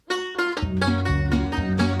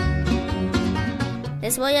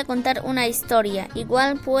Les voy a contar una historia,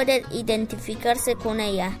 igual pueden identificarse con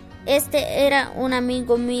ella. Este era un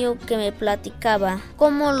amigo mío que me platicaba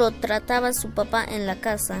cómo lo trataba su papá en la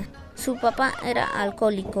casa. Su papá era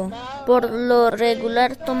alcohólico. Por lo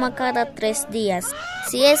regular toma cada 3 días,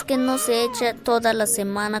 si es que no se echa toda la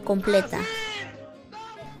semana completa.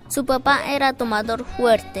 Su papá era tomador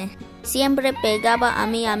fuerte. Siempre pegaba a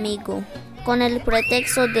mi amigo, con el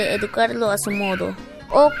pretexto de educarlo a su modo,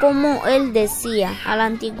 o como él decía, a la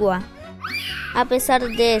antigua. A pesar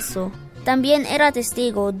de eso, también era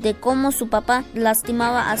testigo de cómo su papá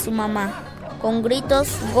lastimaba a su mamá, con gritos,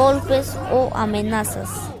 golpes o amenazas.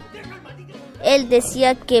 Él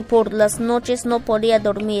decía que por las noches no podía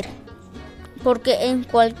dormir, porque en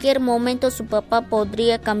cualquier momento su papá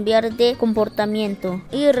podría cambiar de comportamiento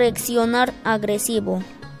y reaccionar agresivo.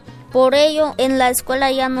 Por ello, en la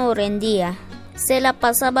escuela ya no rendía. Se la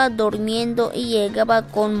pasaba durmiendo y llegaba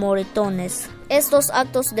con moretones. Estos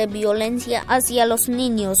actos de violencia hacia los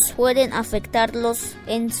niños pueden afectarlos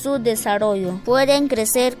en su desarrollo. Pueden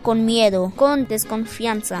crecer con miedo, con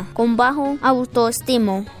desconfianza, con bajo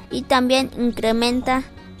autoestima y también incrementa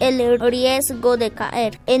el riesgo de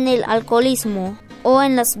caer en el alcoholismo o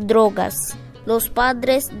en las drogas. Los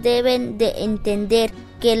padres deben de entender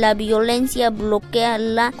que la violencia bloquea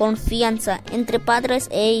la confianza entre padres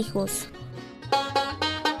e hijos.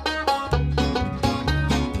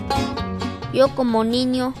 Yo como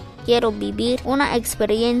niño quiero vivir una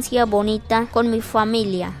experiencia bonita con mi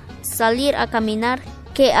familia, salir a caminar,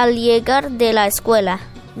 que al llegar de la escuela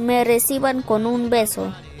me reciban con un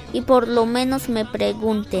beso y por lo menos me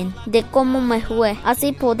pregunten de cómo me fue,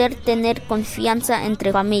 así poder tener confianza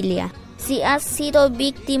entre familia. Si has sido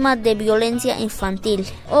víctima de violencia infantil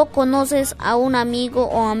o conoces a un amigo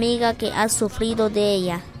o amiga que ha sufrido de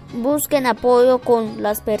ella, busquen apoyo con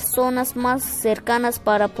las personas más cercanas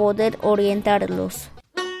para poder orientarlos.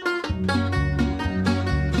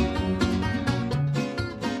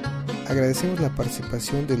 Agradecemos la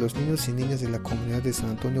participación de los niños y niñas de la comunidad de San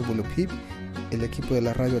Antonio Bolopip, el equipo de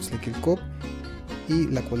la radio Lequil y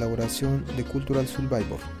la colaboración de Cultural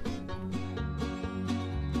Survivor.